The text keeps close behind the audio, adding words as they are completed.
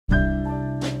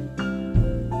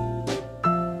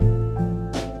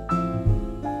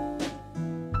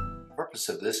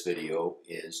purpose of this video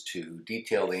is to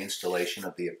detail the installation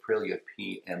of the Aprilia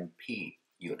PMP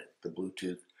unit, the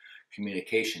Bluetooth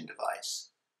communication device.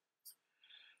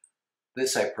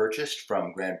 This I purchased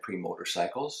from Grand Prix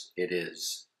Motorcycles. It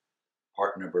is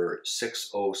part number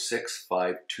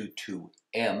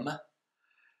 606522M,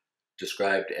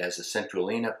 described as a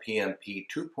Centralina PMP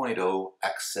 2.0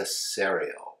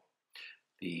 Accesario.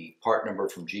 The part number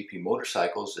from GP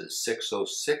Motorcycles is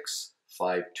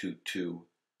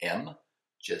 606522M,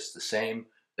 just the same.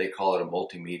 They call it a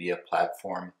multimedia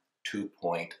platform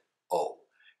 2.0.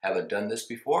 Haven't done this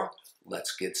before?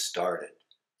 Let's get started.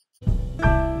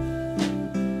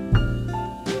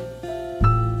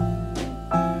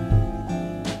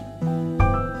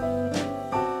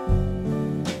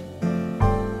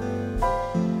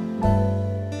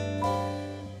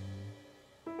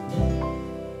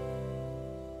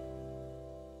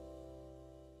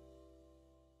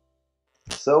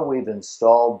 So we've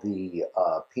installed the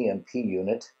PMP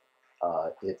unit.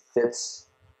 It fits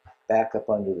back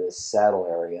up under this saddle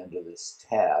area, under this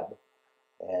tab.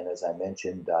 And as I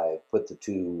mentioned, I put the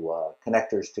two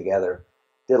connectors together,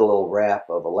 did a little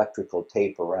wrap of electrical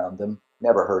tape around them.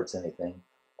 Never hurts anything.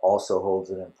 Also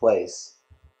holds it in place.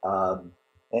 And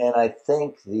I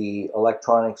think the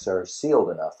electronics are sealed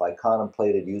enough. I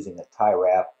contemplated using a tie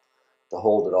wrap to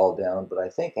hold it all down, but I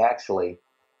think actually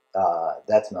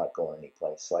that's not going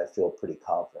anyplace, so I feel pretty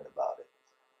confident about it.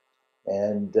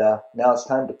 And now it's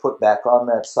time to put back on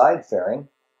that side fairing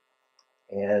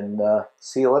and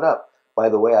seal it up. By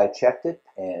the way, I checked it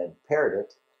and paired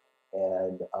it,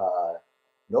 and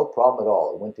no problem at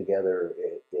all. It went together,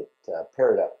 it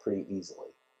paired up pretty easily.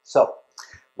 So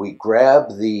we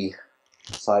grab the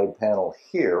side panel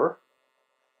here.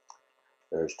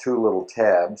 There's two little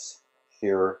tabs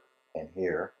here and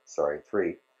here, sorry,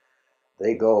 three.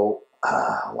 They go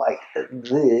like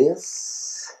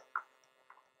this.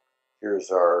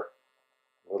 Here's our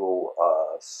little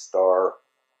star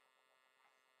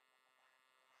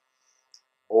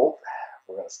bolt.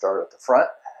 We're going to start at the front.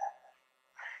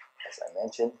 As I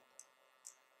mentioned,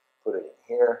 put it in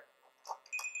here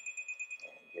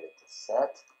and get it to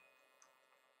set.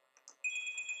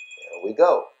 There we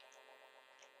go.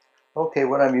 Okay,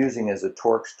 what I'm using is a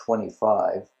Torx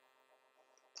 25.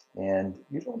 And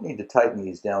you don't need to tighten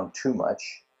these down too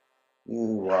much.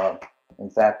 In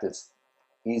fact, it's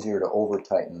easier to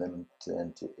over-tighten them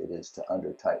than it is to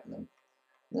under-tighten them.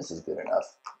 And this is good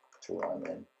enough to run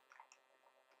in.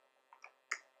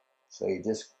 So you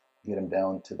just get them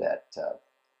down to that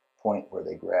point where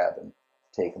they grab and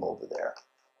take them over there.